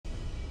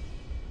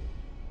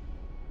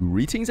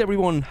Greetings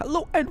everyone,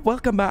 hello and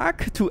welcome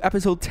back to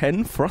episode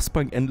 10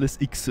 Frostpunk Endless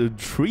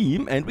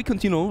Extreme, and we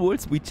continue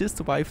onwards. We just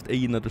survived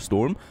another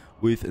storm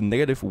with a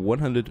negative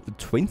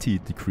 120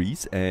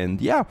 degrees,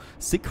 and yeah,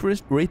 sick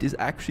rate is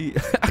actually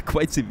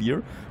quite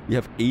severe. We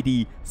have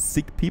 80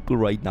 sick people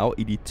right now,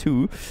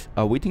 82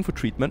 waiting for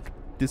treatment.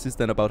 This is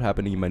then about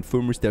happening in my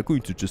infirmaries. They're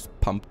going to just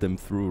pump them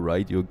through,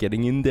 right? You're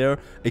getting in there,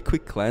 a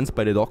quick cleanse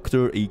by the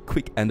doctor, a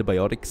quick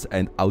antibiotics,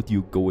 and out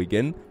you go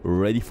again,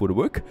 ready for the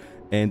work.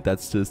 And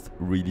that's just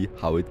really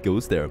how it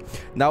goes there.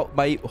 Now,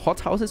 my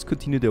hothouses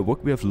continue their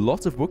work. We have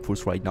lots of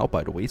workforce right now,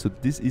 by the way, so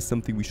this is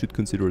something we should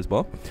consider as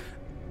well.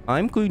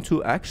 I'm going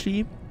to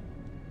actually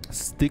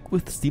stick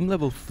with steam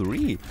level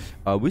 3.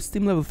 With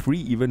steam level 3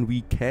 even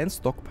we can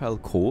stockpile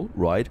coal,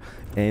 right?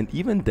 And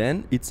even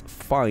then it's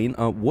fine.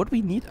 What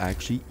we need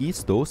actually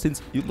is though,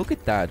 since you look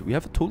at that, we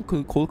have a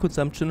total coal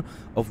consumption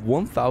of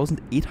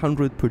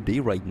 1,800 per day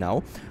right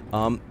now.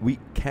 We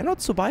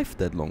cannot survive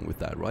that long with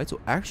that, right?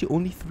 So actually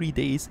only 3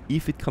 days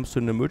if it comes to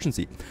an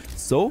emergency.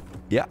 So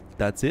yeah,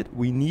 that's it.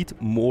 We need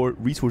more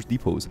resource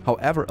depots.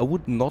 However, I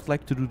would not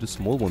like to do the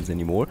small ones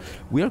anymore.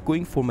 We are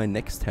going for my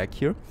next hack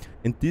here,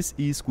 and this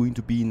is going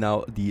to be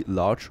now the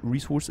large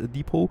resource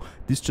depot.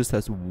 This just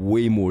has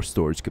way more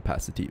storage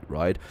capacity,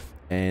 right?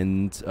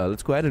 And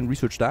let's go ahead and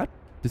research that.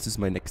 This is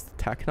my next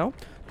attack now.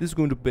 This is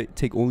going to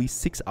take only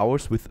 6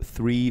 hours with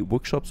 3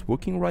 workshops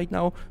working right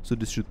now. So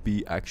this should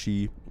be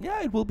actually,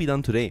 yeah, it will be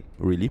done today,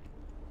 really.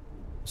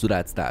 So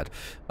that's that.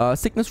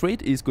 Sickness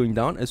rate is going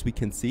down, as we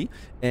can see,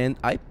 and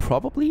I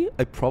probably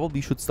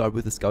should start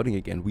with the scouting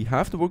again. We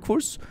have the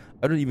workforce.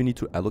 I don't even need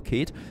to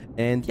allocate,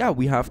 and yeah,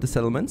 we have the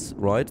settlements,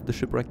 right? The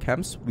shipwreck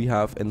camps. We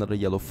have another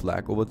yellow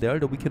flag over there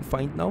that we can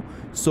find now.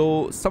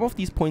 So some of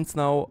these points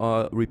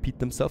now repeat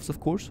themselves, of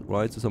course,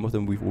 right? So some of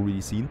them we've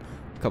already seen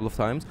a couple of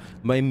times.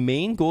 My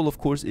main goal, of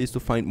course, is to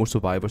find more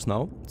survivors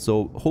now.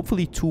 So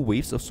hopefully 2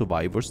 waves of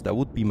survivors. That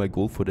would be my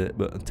goal for the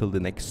until the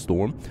next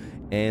storm,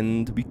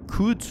 and we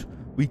could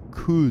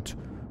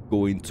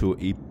go into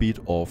a bit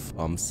of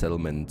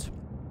settlement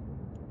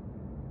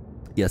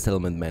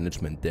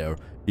management there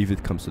if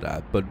it comes to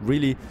that, but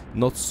really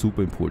not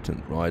super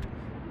important, right?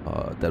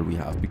 That we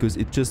have, because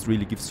it just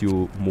really gives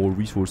you more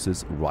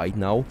resources right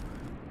now,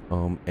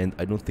 and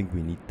I don't think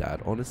we need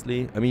that,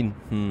 honestly. I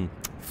mean,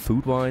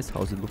 food wise,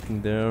 how's it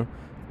looking there?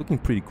 Looking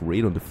pretty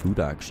great on the food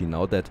actually,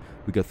 now that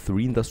we got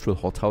 3 industrial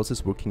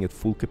hothouses working at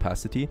full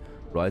capacity,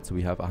 right? So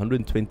we have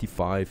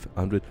 125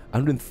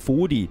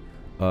 140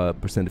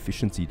 percent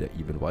efficiency there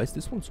even. Why is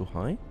this one so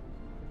high?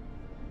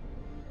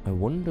 I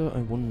wonder.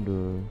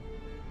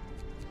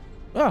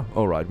 Ah,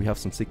 alright, we have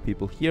some sick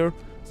people here,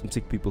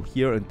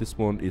 and this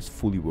one is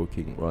fully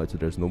working, right? So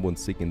there's no one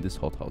sick in this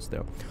hothouse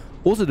there.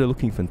 Also, they're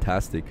looking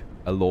fantastic.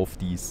 I love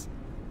these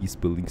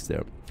buildings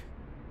there.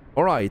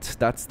 Alright,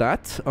 that's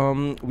that.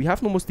 We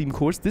have no more steam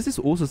cores. This is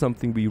also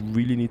something we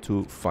really need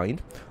to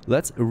find.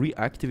 Let's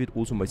reactivate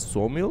also my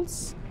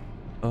sawmills.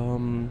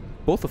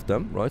 Both of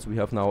them, right? So we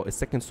have now a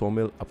second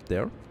sawmill up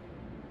there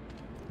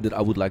that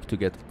I would like to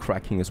get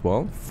cracking as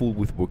well, full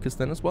with workers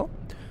then as well.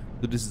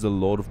 So this is a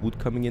lot of wood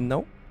coming in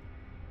now.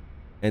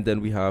 And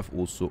then we have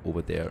also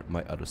over there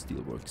my other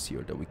steelworks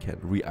here that we can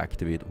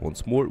reactivate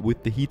once more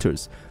with the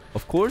heaters.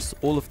 Of course,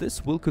 all of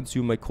this will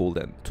consume my coal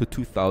then to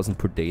 2,000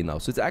 per day now.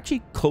 So it's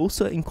actually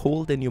closer in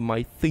coal than you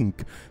might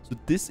think. So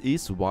this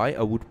is why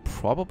I would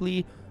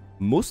probably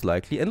most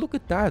likely, and look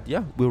at that,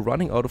 yeah, we're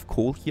running out of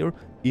coal here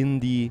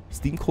in the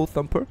steam coal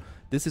thumper.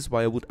 This is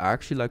why I would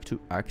actually like to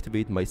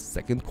activate my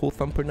second coal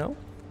thumper now,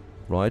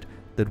 right?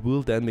 That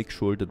will then make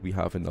sure that we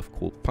have enough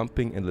coal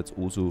pumping. And let's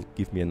also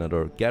give me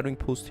another gathering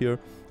post here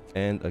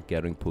and a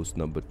gathering post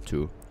number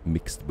 2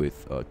 mixed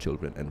with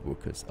children and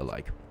workers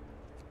alike,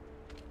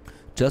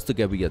 just to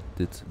get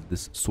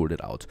this sorted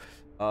out.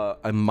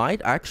 I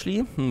might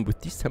actually, with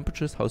these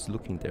temperatures, how's it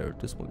looking there?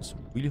 This one is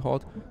really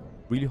hot,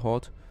 really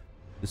hot.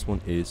 This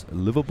one is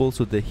livable,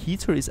 so the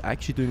heater is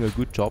actually doing a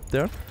good job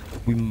there.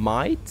 We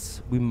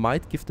might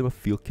give them a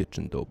field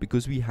kitchen though,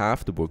 because we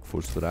have the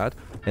workforce for that,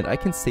 and I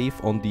can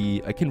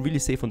really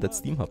save on that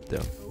steam hub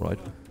there, right?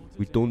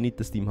 We don't need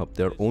the steam hub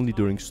there, only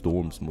during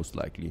storms most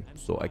likely.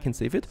 So I can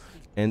save it,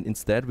 and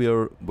instead we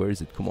are, where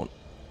is it? Come on,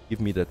 give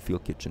me that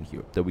field kitchen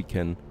here that we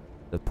can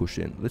push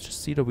in. Let's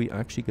just see that we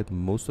actually get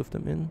most of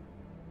them in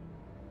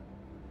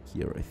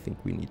here. I think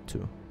we need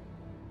to.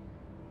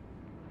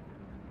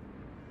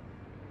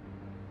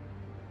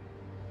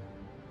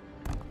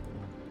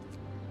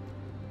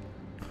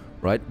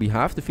 Right, we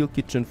have the field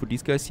kitchen for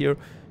these guys here.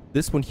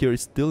 This one here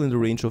is still in the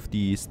range of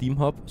the steam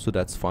hub, so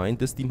that's fine.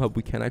 The steam hub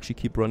we can actually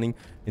keep running,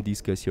 and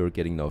these guys here are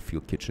getting now a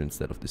field kitchen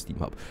instead of the steam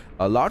hub.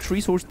 A large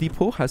resource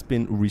depot has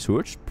been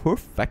researched.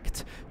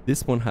 Perfect.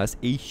 This one has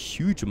a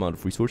huge amount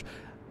of resource.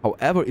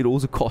 However, it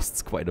also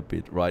costs quite a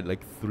bit, right?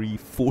 Like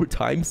 3-4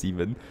 times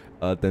even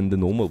than the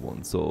normal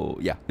one. So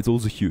yeah, it's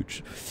also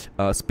huge.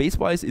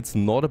 Space-wise, it's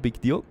not a big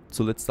deal.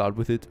 So let's start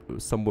with it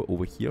somewhere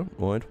over here,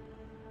 right?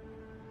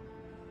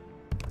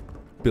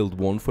 Build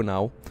 1 for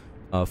now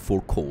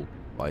for coal,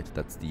 right?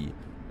 That's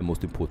the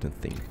most important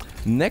thing.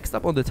 Next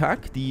up on the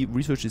attack, the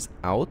research is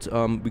out.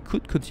 We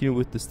could continue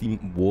with the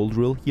steam wall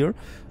drill here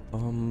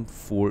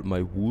for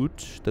my wood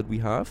that we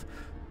have.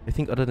 I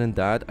think other than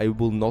that, I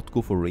will not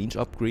go for range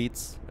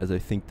upgrades, as I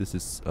think this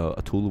is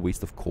a total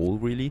waste of coal,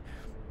 really.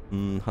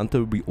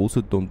 Hunter, we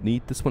also don't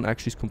need. This one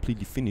actually is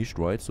completely finished,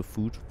 right? So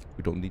food,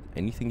 we don't need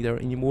anything there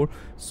anymore.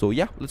 So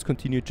yeah, let's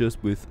continue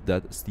just with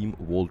that steam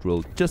wall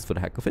drill, just for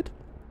the heck of it.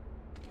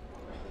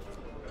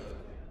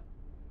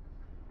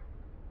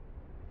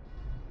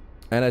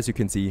 And as you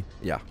can see,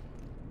 yeah,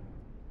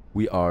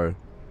 we are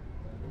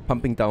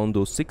pumping down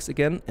those 6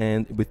 again,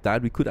 and with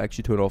that we could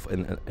actually turn off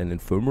an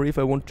infirmary if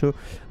I want to.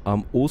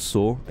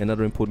 Also,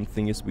 another important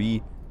thing is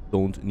we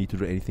don't need to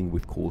do anything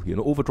with coal here,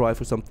 no overdrive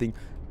or something,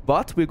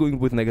 but we're going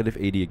with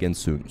 -80 again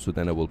soon, so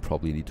then I will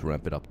probably need to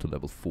ramp it up to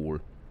level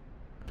 4.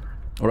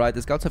 Alright,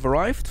 the scouts have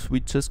arrived. We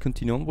just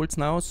continue onwards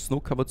now.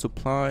 Snow-covered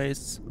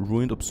supplies,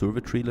 ruined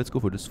observatory. Let's go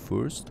for this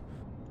first.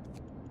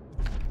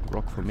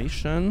 Rock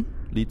formation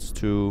leads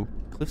to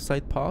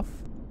cliffside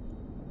path.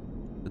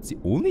 That's the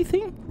only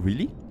thing?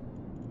 Really?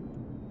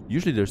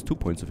 Usually there's 2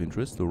 points of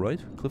interest, though,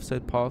 right?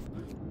 Cliffside path.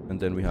 And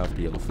then we have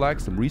the yellow flag,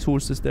 some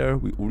resources there.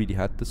 We already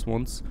had this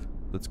once.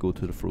 Let's go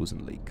to the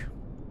frozen lake.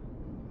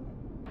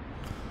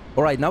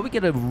 Alright, now we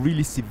get a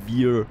really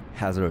severe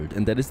hazard,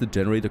 and that is the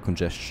generator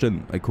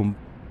congestion. A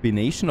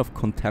combination of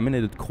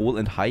contaminated coal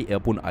and high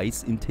airborne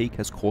ice intake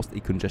has caused a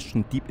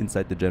congestion deep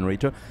inside the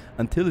generator.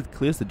 Until it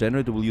clears, the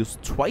generator will use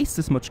twice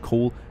as much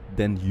coal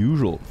than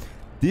usual.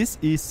 This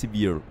is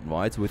severe,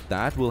 right? So with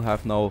that, we'll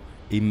have now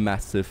a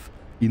massive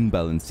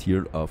imbalance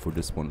here for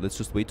this one. Let's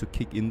just wait to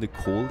kick in the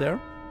coal there.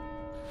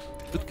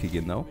 Should kick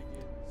in now.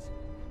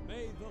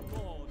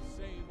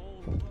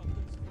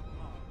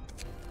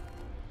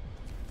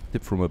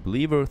 Tip from a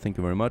believer, thank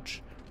you very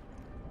much.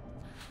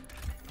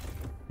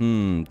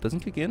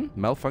 Doesn't kick in?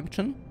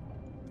 Malfunction?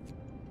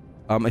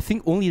 I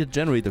think only the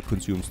generator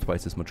consumes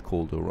twice as much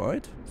coal though,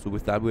 right? So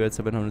with that we're at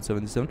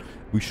 777.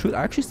 We should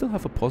actually still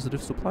have a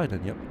positive supply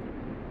then, yep.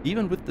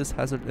 Even with this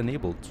hazard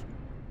enabled.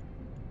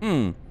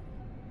 And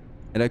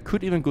I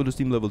could even go to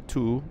steam level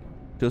 2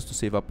 just to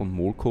save up on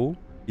more coal.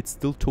 It's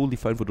still totally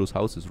fine for those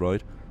houses,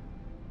 right?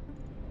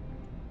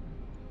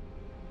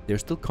 They're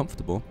still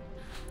comfortable.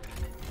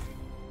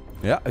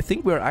 Yeah, I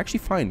think we're actually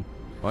fine,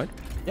 right?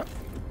 Yeah.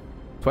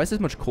 Twice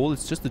as much coal,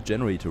 it's just a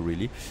generator,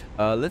 really.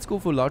 Let's go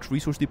for large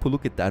resource depot.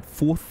 Look at that,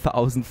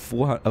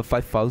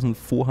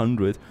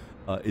 5,400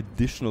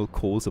 additional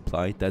coal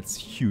supply. That's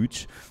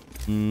huge.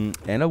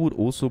 And I would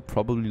also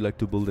probably like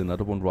to build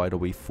another one right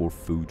away for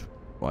food,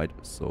 right?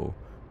 So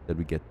that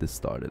we get this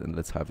started. And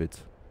let's have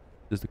it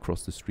just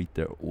across the street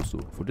there also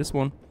for this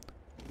one.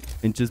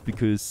 And just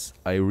because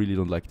I really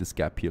don't like this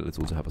gap here, let's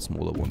also have a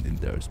smaller one in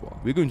there as well.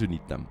 We're going to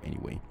need them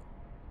anyway.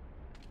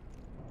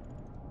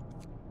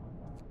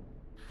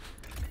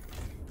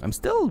 I'm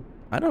still,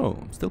 I don't know,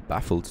 I'm still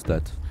baffled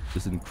that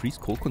this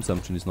increased coal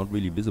consumption is not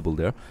really visible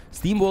there.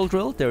 Steam wall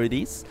drill, there it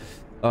is.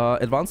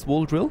 Advanced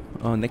wall drill,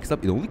 next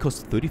up. It only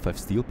costs 35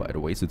 steel, by the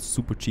way, so it's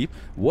super cheap.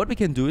 What we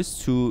can do is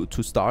to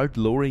start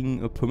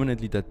lowering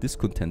permanently that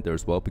discontent there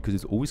as well, because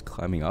it's always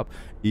climbing up,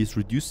 is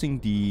reducing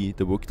the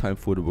work time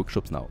for the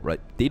workshops now, right?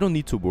 They don't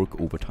need to work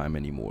overtime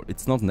anymore.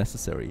 It's not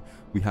necessary.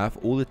 We have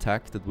all the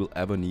tech that we'll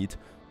ever need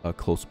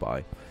close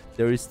by.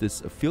 There is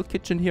this field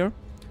kitchen here.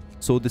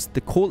 So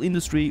the coal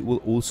industry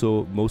will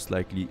also most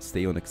likely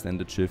stay on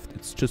extended shift.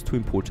 It's just too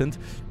important.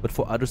 But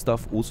for other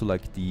stuff, also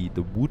like the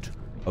wood,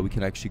 we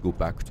can actually go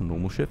back to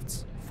normal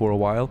shifts for a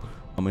while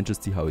and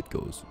just see how it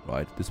goes,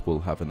 right? This will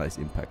have a nice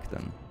impact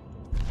then.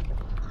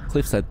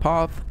 Cliffside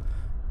path,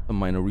 some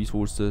minor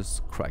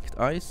resources, cracked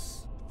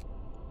ice,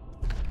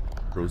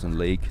 frozen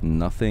lake,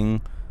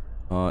 nothing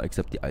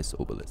except the ice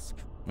obelisk.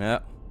 Yeah,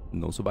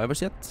 no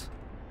survivors yet,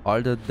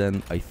 other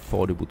than I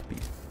thought it would be.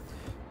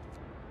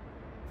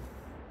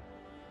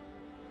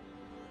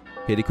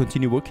 Okay, they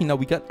continue working. Now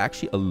we got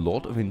actually a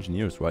lot of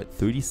engineers, right?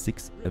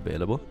 36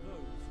 available.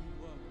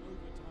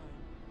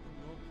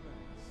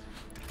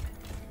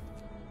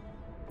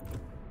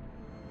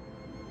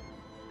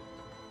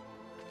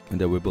 And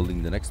then we're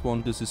building the next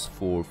one. This is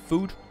for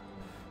food.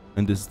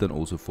 And this is then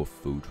also for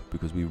food,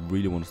 because we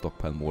really want to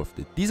stockpile more of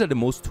it. These are the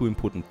most two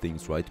important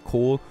things, right?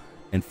 Coal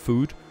and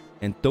food.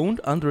 And don't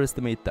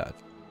underestimate that.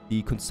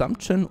 The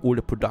consumption or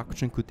the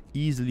production could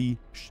easily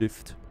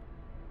shift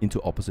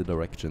into opposite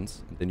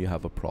directions, and then you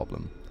have a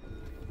problem.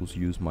 Also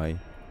use my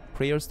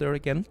prayers there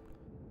again.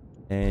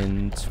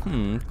 And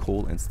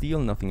coal and steel,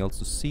 nothing else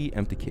to see.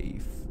 Empty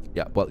cave.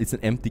 Yeah, well, it's an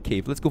empty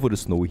cave. Let's go for the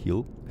snowy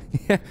hill.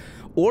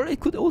 Or it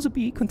could also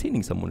be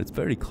containing someone. It's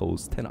very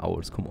close. 10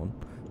 hours, come on.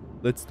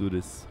 Let's do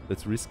this.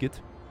 Let's risk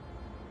it.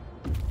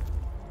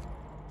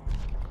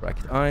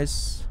 Cracked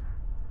ice.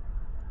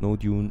 Snow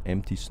dune,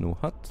 empty snow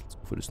hut. Let's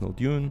go for the snow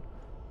dune.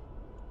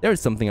 There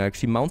is something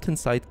actually,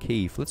 mountainside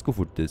cave. Let's go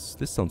for this.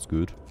 This sounds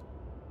good.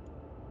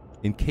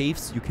 In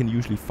caves, you can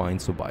usually find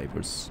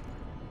survivors.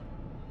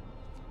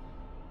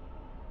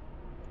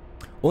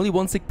 Only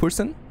one sick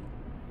person.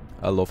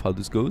 I love how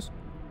this goes.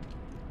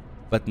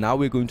 But now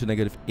we're going to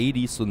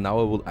 -80, so now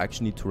I will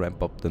actually need to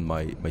ramp up then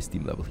my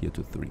steam level here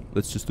to 3.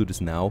 Let's just do this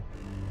now,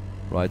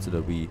 right, so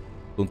that we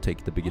don't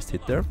take the biggest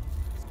hit there.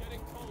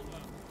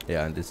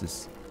 Yeah, and this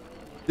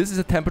is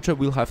a temperature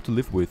we'll have to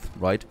live with,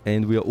 right?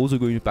 And we are also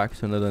going back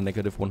to another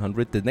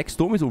 -100. The next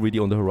storm is already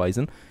on the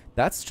horizon.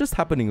 That's just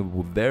happening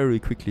very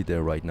quickly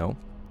there right now.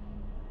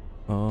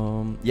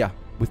 Yeah,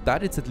 with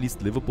that it's at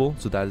least livable,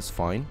 so that is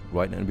fine,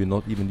 right? And we're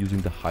not even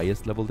using the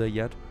highest level there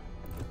yet.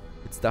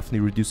 It's definitely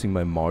reducing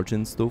my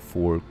margins though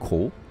for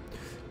coal.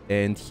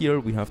 And here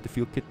we have the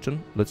field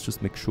kitchen. Let's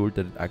just make sure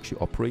that it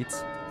actually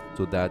operates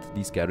so that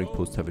these gathering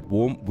posts have it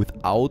warm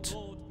without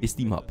a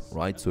steam hub,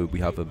 right? So we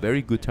have a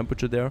very good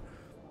temperature there.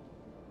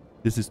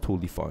 This is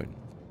totally fine.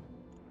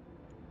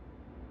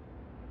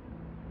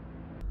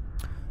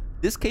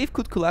 This cave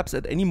could collapse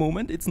at any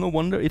moment. It's no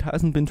wonder it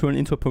hasn't been turned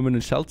into a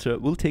permanent shelter.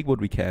 We'll take what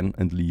we can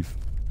and leave.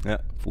 Yeah,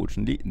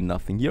 fortunately,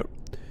 nothing here.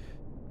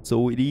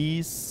 So it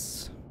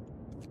is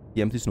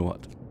the empty snow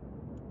hut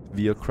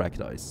via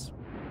cracked ice.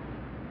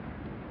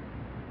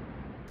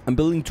 I'm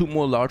building 2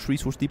 more large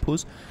resource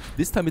depots.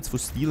 This time it's for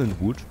steel and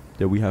wood.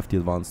 There we have the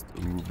advanced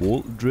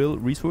wall drill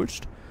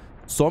researched.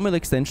 Sawmill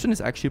extension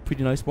is actually a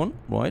pretty nice one,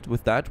 right?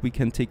 With that we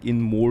can take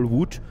in more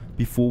wood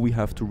before we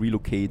have to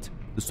relocate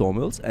the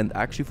sawmills. And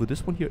actually for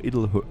this one here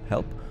it'll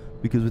help,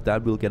 because with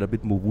that we'll get a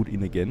bit more wood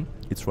in again.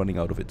 It's running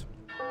out of it.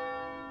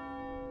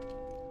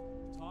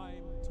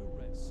 Time to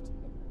rest.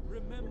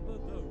 Remember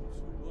those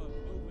who work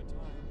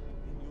overtime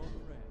in your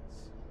prayers.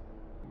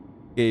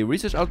 Okay,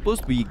 research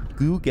outpost. We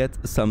do get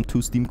some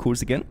 2 steam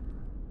cores again.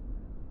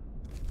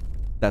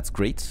 That's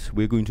great.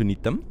 We're going to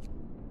need them.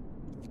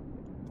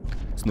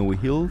 Snowy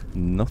Hill,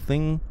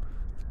 nothing.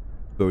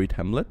 Buried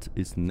Hamlet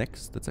is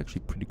next. That's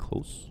actually pretty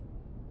close.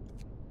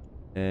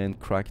 And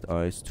cracked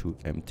ice to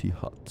empty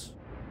hut.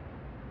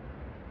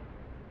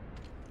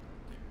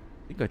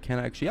 I think I can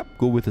actually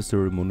go with the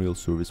ceremonial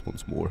service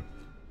once more.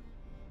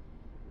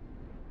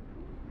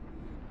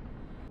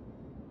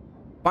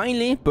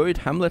 Finally, Buried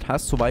Hamlet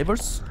has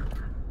survivors.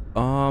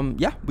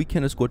 Yeah, we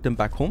can escort them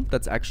back home.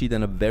 That's actually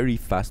then a very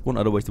fast one.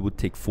 Otherwise, it would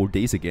take 4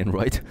 days again,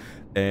 right?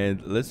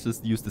 And let's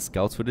just use the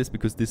scouts for this,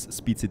 because this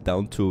speeds it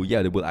down to,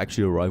 yeah, they will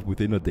actually arrive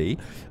within a day.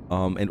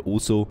 And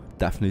also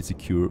definitely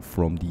secure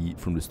from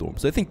the storm.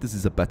 So I think this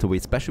is a better way,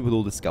 especially with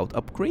all the scout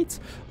upgrades.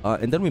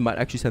 And then we might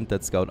actually send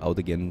that scout out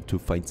again to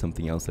find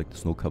something else, like the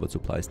snow-covered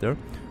supplies there.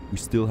 We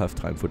still have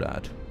time for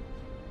that.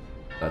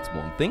 That's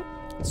one thing.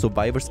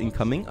 Survivors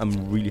incoming. I'm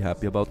really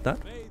happy about that.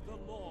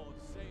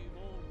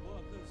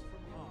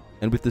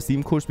 And with the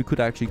steam cores, we could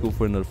actually go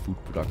for another food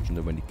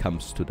production when it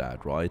comes to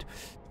that, right?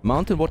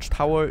 Mountain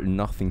Watchtower,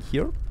 nothing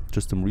here.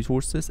 Just some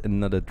resources,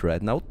 another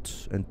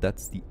Dreadnought, and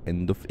that's the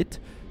end of it.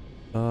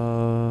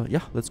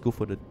 Yeah, let's go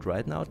for the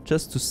Dreadnought,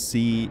 just to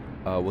see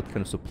what kind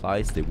of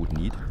supplies they would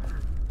need.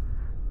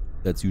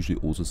 That's usually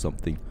also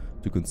something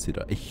to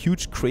consider. A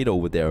huge crater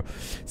over there.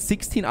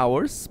 16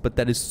 hours, but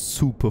that is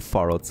super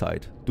far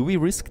outside. Do we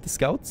risk the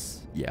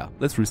scouts? Yeah,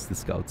 let's risk the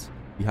scouts.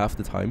 We have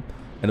the time.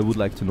 And I would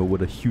like to know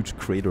what a huge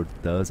crater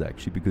does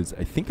actually, because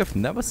I think I've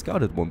never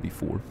scouted one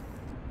before.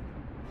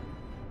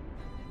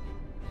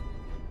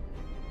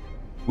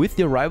 With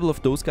the arrival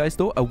of those guys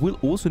though, I will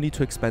also need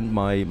to expand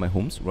my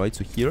homes, right?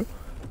 So here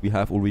we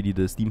have already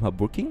the steam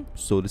hub working.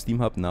 So the steam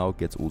hub now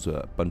gets also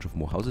a bunch of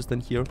more houses than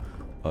here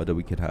that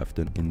we can have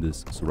then in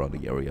this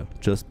surrounding area,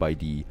 just by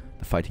the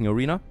fighting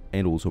arena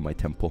and also my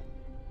temple.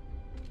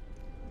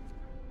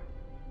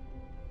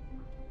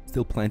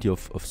 Still plenty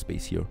of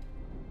space here.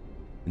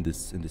 In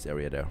this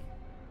area there.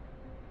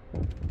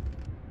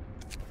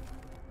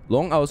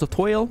 Long hours of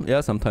toil. Yeah,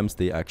 sometimes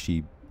they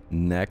actually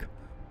nag,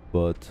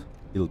 but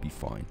it'll be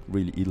fine.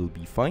 Really, it'll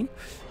be fine.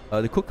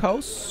 The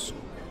cookhouse,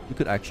 we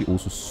could actually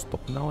also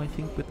stop now, I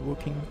think, with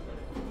working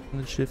on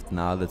the shift.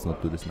 Nah, let's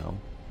not do this now.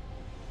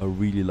 I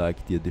really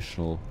like the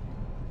additional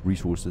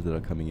resources that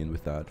are coming in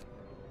with that.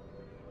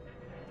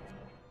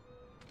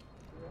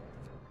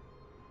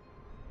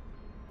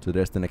 So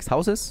there's the next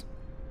houses.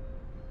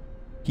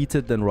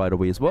 Heated then right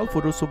away as well for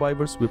those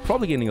survivors. We're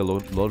probably getting a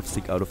lot of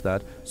stick out of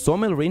that.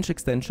 Sawmill range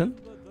extension.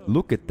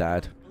 Look at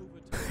that.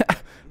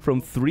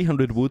 From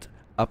 300 wood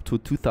up to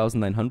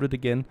 2,900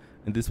 again.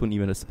 And this one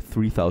even has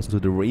 3,000. So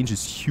the range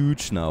is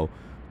huge now.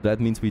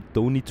 That means we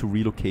don't need to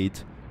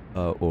relocate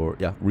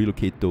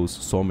relocate those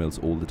sawmills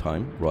all the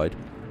time, right?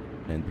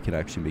 And we can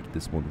actually make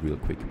this one real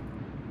quick.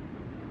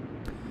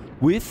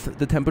 With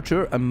the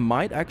temperature, I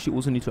might actually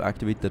also need to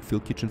activate that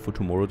field kitchen for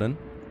tomorrow then,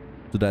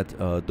 so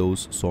that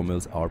those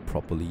sawmills are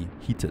properly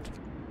heated.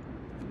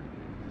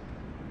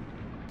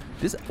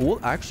 This all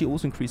actually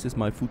also increases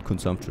my food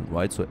consumption,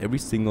 right? So every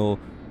single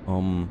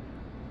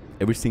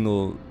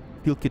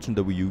field kitchen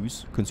that we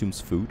use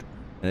consumes food,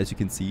 and as you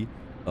can see,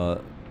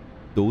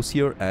 those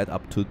here add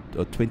up to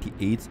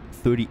 38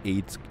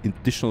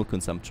 additional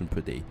consumption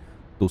per day.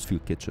 Those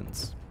field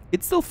kitchens.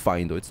 It's still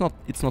fine though. It's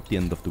not the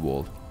end of the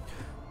world.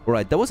 All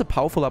right, that was a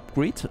powerful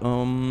upgrade.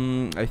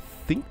 I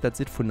think that's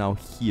it for now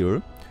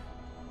here.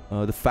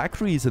 The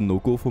factory is a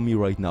no-go for me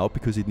right now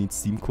because it needs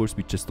steam cores.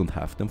 We just don't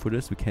have them for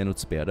this. We cannot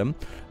spare them.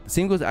 The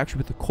same goes actually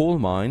with the coal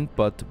mine,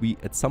 but we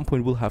at some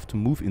point will have to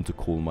move into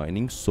coal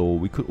mining, so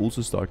we could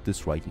also start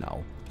this right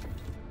now.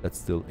 That's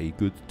still a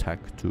good tack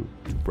to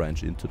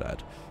branch into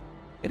that.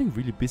 Getting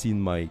really busy in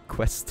my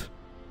quest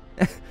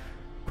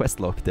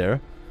log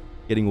there,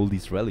 getting all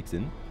these relics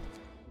in.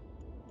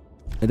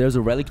 And there's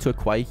a relic to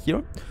acquire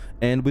here.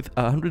 And with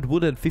 100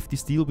 wood and 50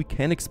 steel, we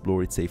can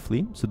explore it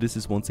safely. So this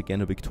is once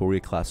again a Victoria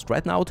class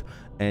dreadnought.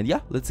 And yeah,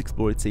 let's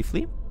explore it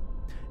safely.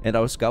 And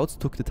our scouts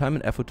took the time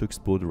and effort to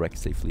explore the wreck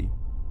safely.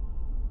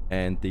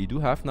 And they do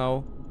have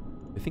now,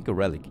 I think, a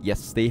relic.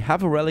 Yes, they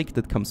have a relic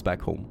that comes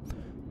back home.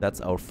 That's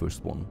our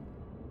first one.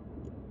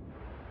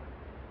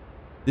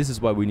 This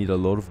is why we need a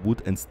lot of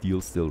wood and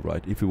steel still,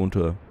 right? If we want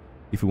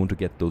to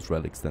get those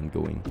relics then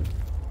going.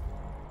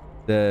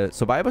 The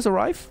survivors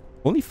arrive.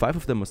 Only 5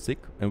 of them are sick,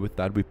 and with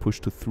that we push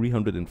to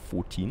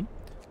 314.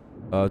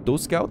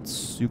 Those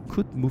scouts, you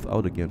could move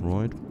out again,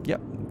 right? Yeah,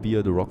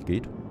 via the rock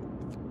gate.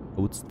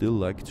 I would still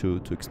like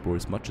to explore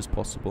as much as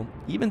possible.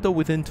 Even though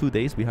within 2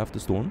 days we have the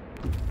storm.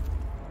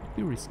 It'd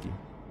be risky.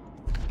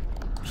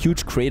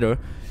 Huge crater.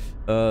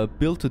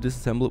 Built to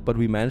disassemble, but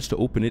we managed to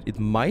open it. It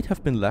might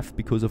have been left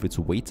because of its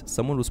weight.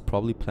 Someone was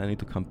probably planning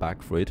to come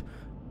back for it.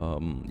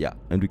 Yeah,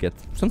 and we get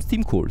some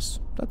steam cores.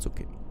 That's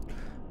okay.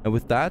 And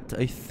with that,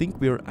 I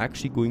think we are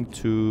actually going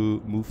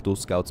to move those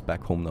scouts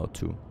back home now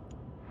too.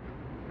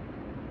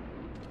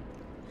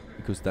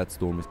 Because that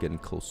storm is getting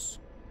close.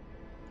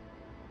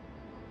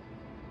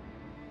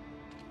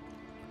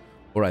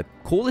 Alright,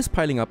 coal is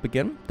piling up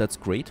again. That's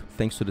great.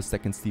 Thanks to the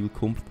second steam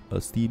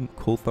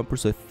coal thumper.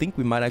 So I think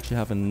we might actually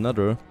have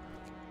another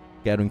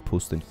gathering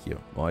post in here.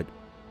 Right?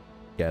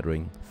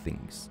 Gathering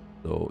things.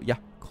 So yeah,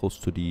 close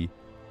to the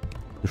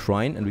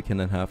shrine. And we can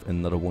then have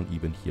another one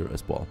even here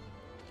as well.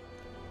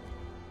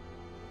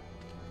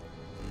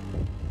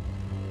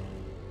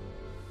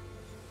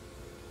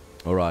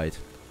 Alright,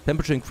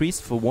 temperature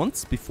increased for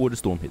once before the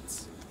storm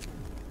hits.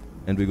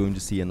 And we're going to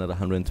see another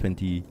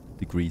 120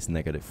 degrees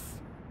negative.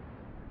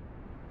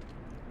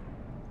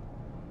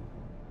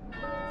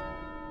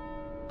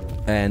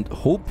 And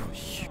hope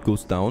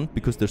goes down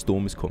because the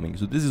storm is coming.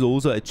 So this is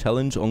also a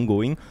challenge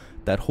ongoing,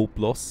 that hope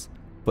loss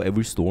for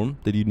every storm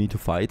that you need to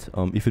fight.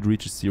 If it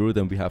reaches 0,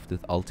 then we have the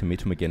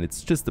ultimatum again.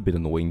 It's just a bit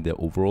annoying there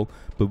overall.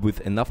 But with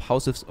enough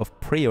houses of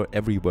prayer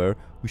everywhere,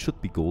 we should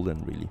be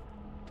golden, really.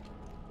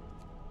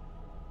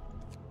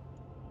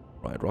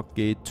 Right, rock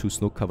gate, 2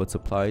 snow-covered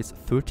supplies,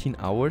 13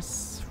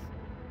 hours.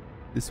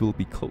 This will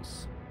be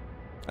close.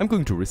 I'm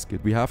going to risk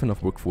it. We have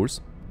enough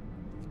workforce.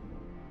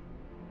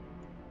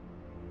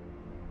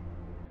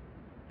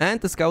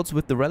 And the scouts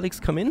with the relics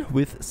come in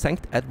with St.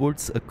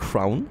 Edward's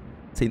crown.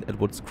 St.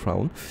 Edward's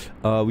crown.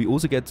 We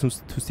also get 2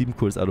 steam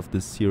cores out of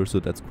this here,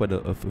 so that's quite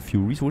a few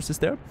resources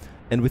there.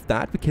 And with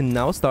that, we can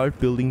now start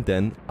building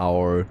then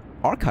our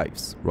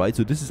archives, right?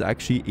 So this is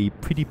actually a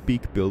pretty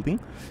big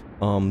building.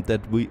 That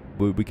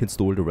we can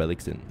store the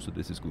relics in. So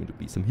this is going to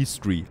be some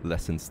history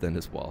lessons then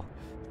as well.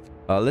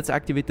 Let's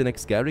activate the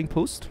next gathering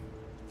post.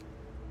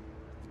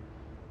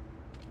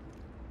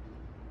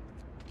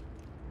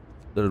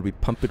 That'll be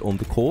pump it on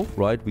the coal,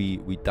 right? We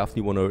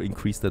definitely want to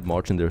increase that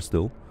margin there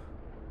still.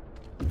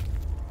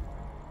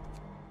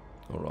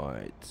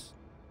 Alright.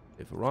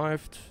 They've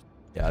arrived.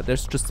 Yeah,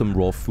 there's just some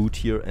raw food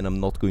here, and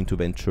I'm not going to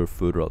venture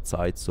further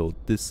outside. So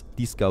these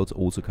scouts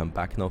also come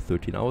back now,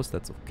 13 hours,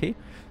 that's okay.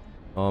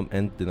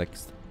 And the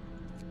next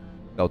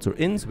scouts are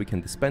in, so we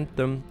can disband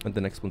them. And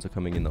the next ones are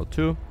coming in now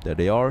too. There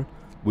they are,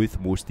 with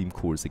more steam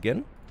cores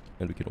again.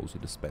 And we can also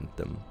disband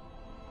them.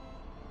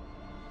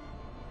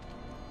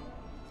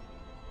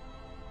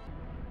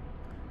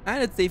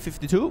 And it's day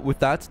 52. With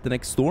that, the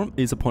next storm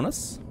is upon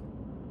us.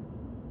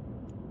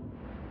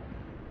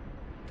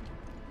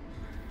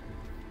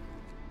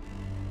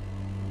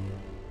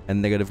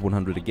 And negative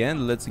 100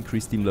 again. Let's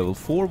increase steam level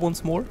 4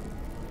 once more.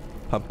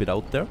 Pump it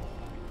out there.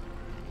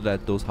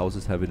 That those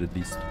houses have it at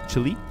least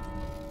chilly.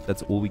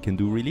 That's all we can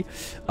do, really.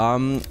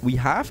 We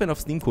have enough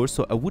steam cores,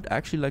 so I would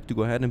actually like to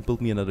go ahead and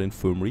build me another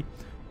infirmary.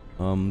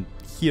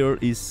 Here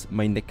is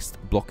my next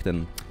block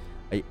then.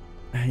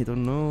 I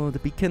don't know, the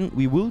beacon.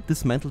 We will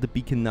dismantle the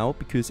beacon now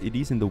because it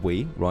is in the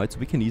way, right? So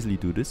we can easily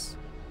do this.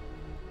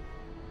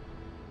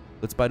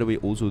 Let's, by the way,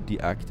 also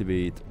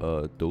deactivate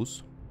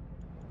those.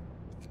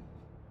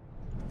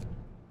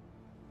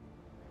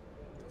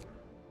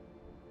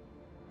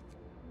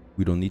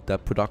 We don't need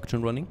that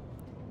production running.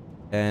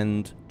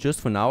 And just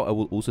for now, I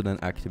will also then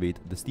activate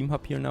the steam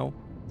hub here now.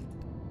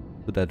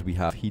 So that we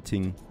have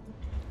heating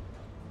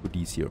for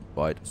these here,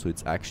 right? So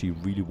it's actually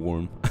really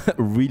warm.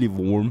 Really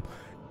warm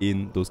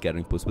in those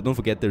gathering posts. But don't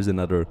forget, there's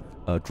another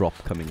drop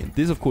coming in.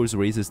 This, of course,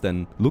 raises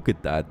then... Look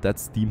at that.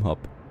 That's steam hub.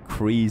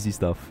 Crazy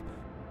stuff.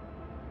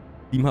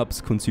 Steam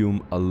hubs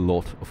consume a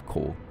lot of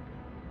coal.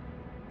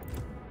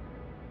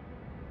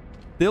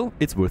 Still,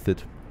 it's worth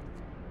it.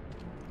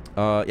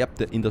 Yep,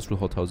 the industrial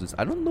hothouses.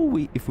 I don't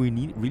know if we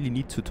really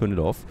need to turn it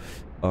off.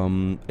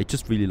 I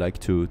just really like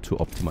to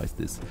optimize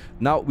this.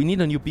 Now, we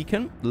need a new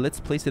beacon. Let's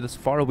place it as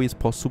far away as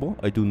possible.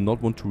 I do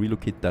not want to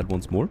relocate that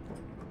once more.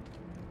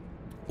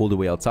 All the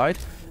way outside.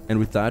 And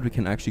with that, we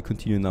can actually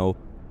continue now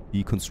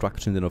the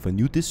construction then of a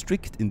new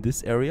district in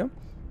this area.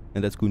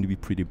 And that's going to be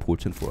pretty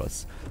important for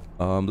us.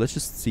 Let's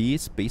just see,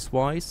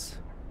 space-wise.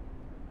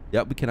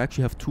 Yeah, we can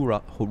actually have two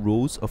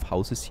rows of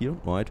houses here,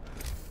 right?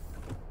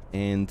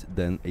 And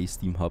then a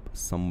steam hub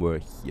somewhere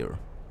here.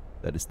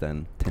 That is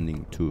then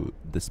tending to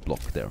this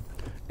block there.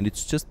 And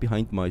it's just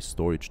behind my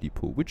storage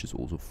depot, which is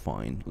also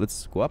fine.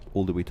 Let's go up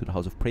all the way to the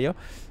House of Prayer.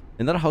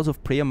 Another House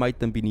of Prayer might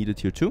then be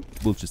needed here too.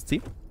 We'll just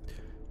see.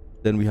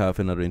 Then we have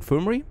another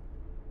infirmary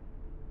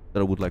that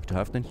I would like to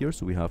have then here.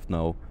 So we have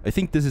now... I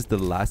think this is the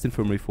last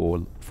infirmary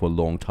for a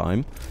long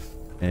time.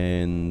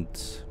 And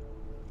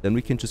then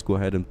we can just go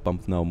ahead and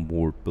bump now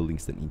more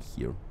buildings than in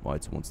here.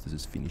 Right, so once this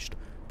is finished.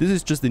 This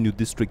is just a new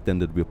district then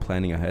that we're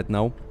planning ahead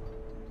now.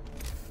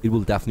 It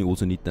will definitely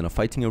also need then a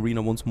fighting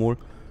arena once more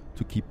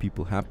to keep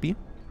people happy.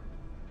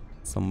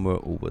 Somewhere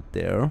over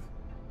there.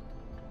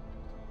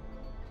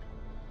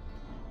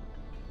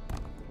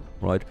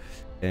 Right.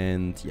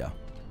 And yeah,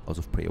 House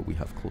of Prayer we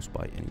have close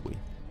by anyway.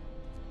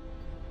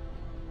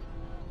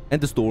 And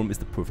the storm is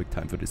the perfect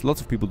time for this.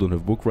 Lots of people don't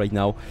have work right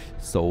now.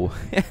 So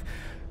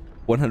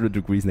 100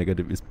 degrees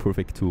negative is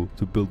perfect to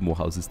build more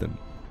houses then.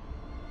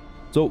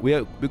 So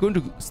we're going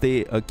to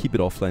stay keep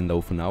it offline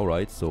though for now,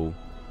 right? So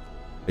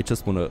I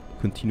just want to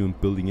continue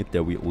building it.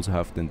 There we also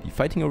have then the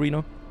fighting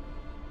arena.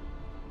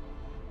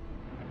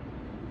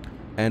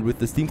 And with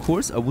the steam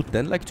cores, I would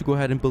then like to go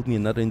ahead and build me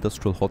another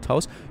industrial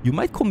hothouse. You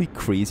might call me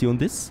crazy on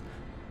this,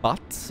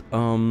 but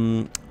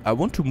I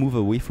want to move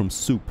away from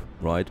soup,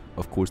 right?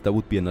 Of course, that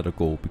would be another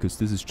goal, because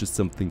this is just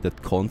something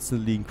that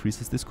constantly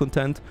increases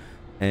discontent.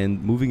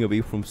 And moving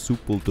away from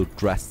soup will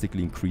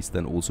drastically increase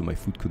then also my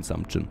food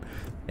consumption.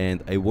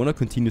 And I want to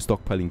continue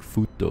stockpiling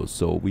food though,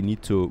 so we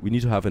need to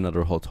have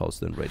another hothouse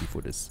then ready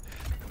for this.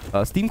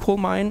 Steam coal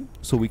mine,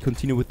 so we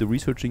continue with the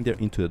researching there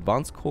into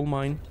advanced coal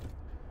mine.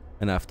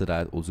 And after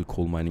that also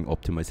coal mining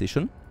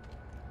optimization.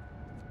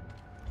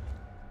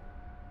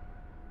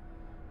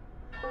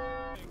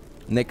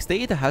 Next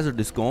day the hazard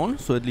is gone,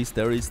 so at least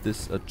there is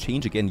this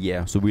change again.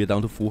 Yeah, so we are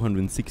down to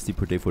 460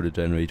 per day for the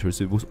generator.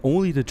 So it was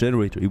only the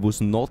generator, it was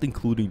not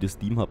including the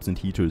steam hubs and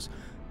heaters.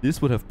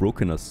 This would have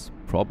broken us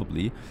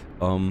probably,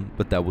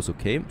 but that was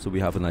okay. So we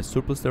have a nice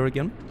surplus there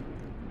again.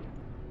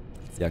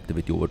 Let's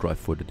deactivate the overdrive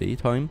for the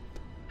daytime.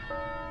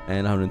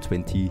 And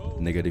 120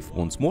 negative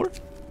once more.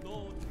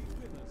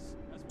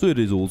 So it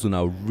is also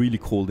now really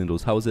cold in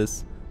those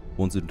houses.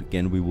 Once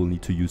again, we will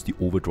need to use the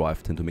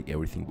overdrive then to make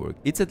everything work.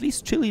 It's at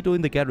least chilly though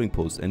in the gathering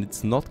post, and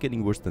it's not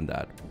getting worse than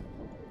that.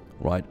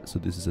 Right, so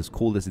this is as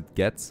cold as it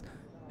gets.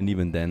 And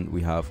even then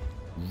we have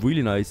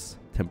really nice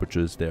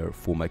temperatures there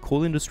for my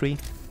coal industry.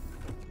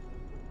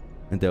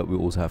 And there we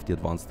also have the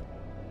advanced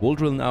wall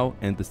drill now,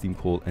 and the steam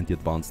coal and the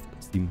advanced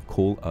steam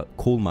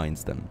coal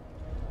mines then.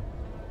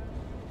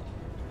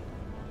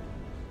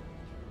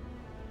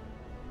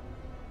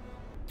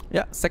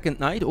 Yeah, second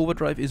night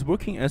overdrive is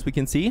working, as we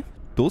can see.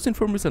 Those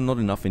infirmaries are not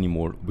enough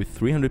anymore. With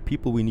 300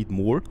 people we need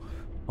more.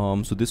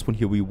 So this one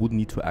here we would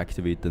need to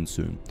activate then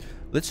soon.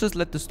 Let's just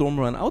let the storm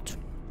run out.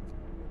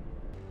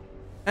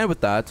 And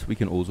with that we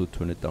can also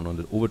turn it down on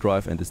the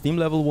overdrive and the steam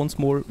level once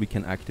more. We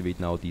can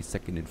activate now the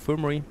second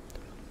infirmary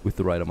with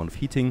the right amount of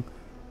heating.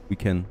 We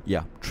can,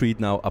 yeah, treat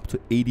now up to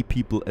 80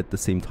 people at the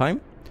same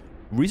time.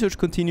 Research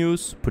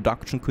continues,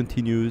 production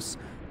continues.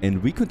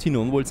 And we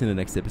continue onwards in the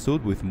next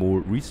episode with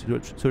more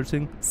research,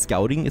 searching,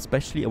 scouting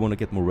especially. I want to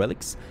get more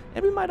relics.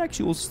 And we might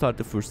actually also start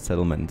the first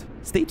settlement.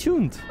 Stay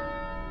tuned!